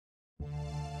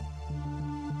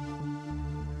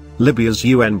Libya's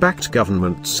UN-backed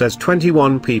government says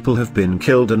 21 people have been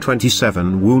killed and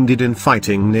 27 wounded in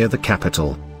fighting near the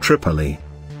capital, Tripoli.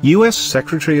 U.S.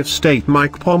 Secretary of State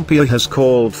Mike Pompeo has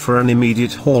called for an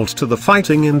immediate halt to the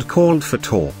fighting and called for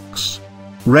talks.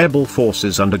 Rebel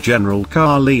forces under General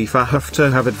Khalifa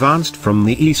Haftar have advanced from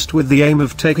the east with the aim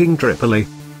of taking Tripoli.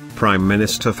 Prime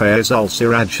Minister Fayez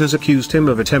al-Sarraj has accused him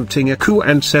of attempting a coup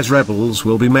and says rebels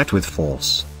will be met with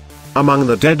force. Among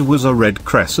the dead was a Red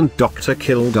Crescent doctor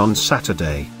killed on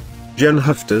Saturday. Gen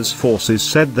Haftar's forces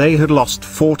said they had lost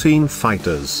 14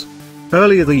 fighters.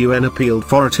 Earlier the UN appealed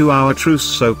for a 2-hour truce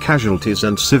so casualties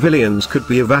and civilians could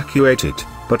be evacuated,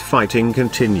 but fighting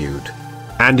continued.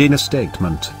 And in a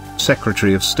statement,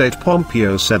 Secretary of State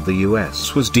Pompeo said the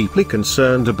US was deeply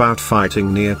concerned about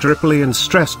fighting near Tripoli and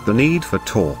stressed the need for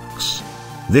talks.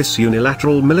 This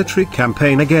unilateral military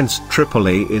campaign against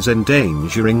Tripoli is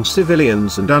endangering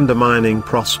civilians and undermining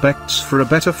prospects for a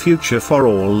better future for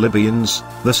all Libyans,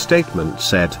 the statement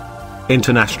said.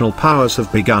 International powers have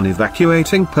begun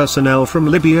evacuating personnel from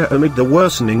Libya amid the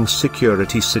worsening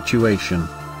security situation.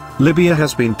 Libya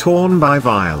has been torn by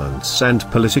violence and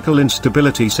political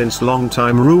instability since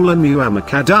longtime ruler Muammar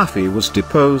Gaddafi was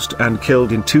deposed and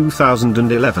killed in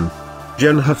 2011.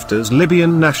 Gen Haftar's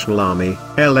Libyan National Army,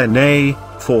 LNA,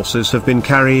 forces have been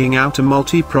carrying out a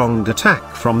multi-pronged attack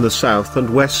from the south and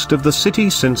west of the city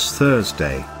since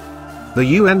Thursday. The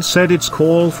UN said its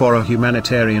call for a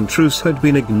humanitarian truce had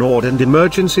been ignored and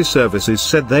emergency services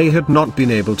said they had not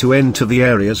been able to enter the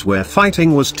areas where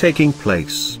fighting was taking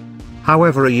place.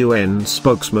 However, a UN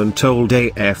spokesman told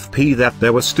AFP that they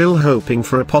were still hoping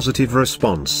for a positive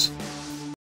response.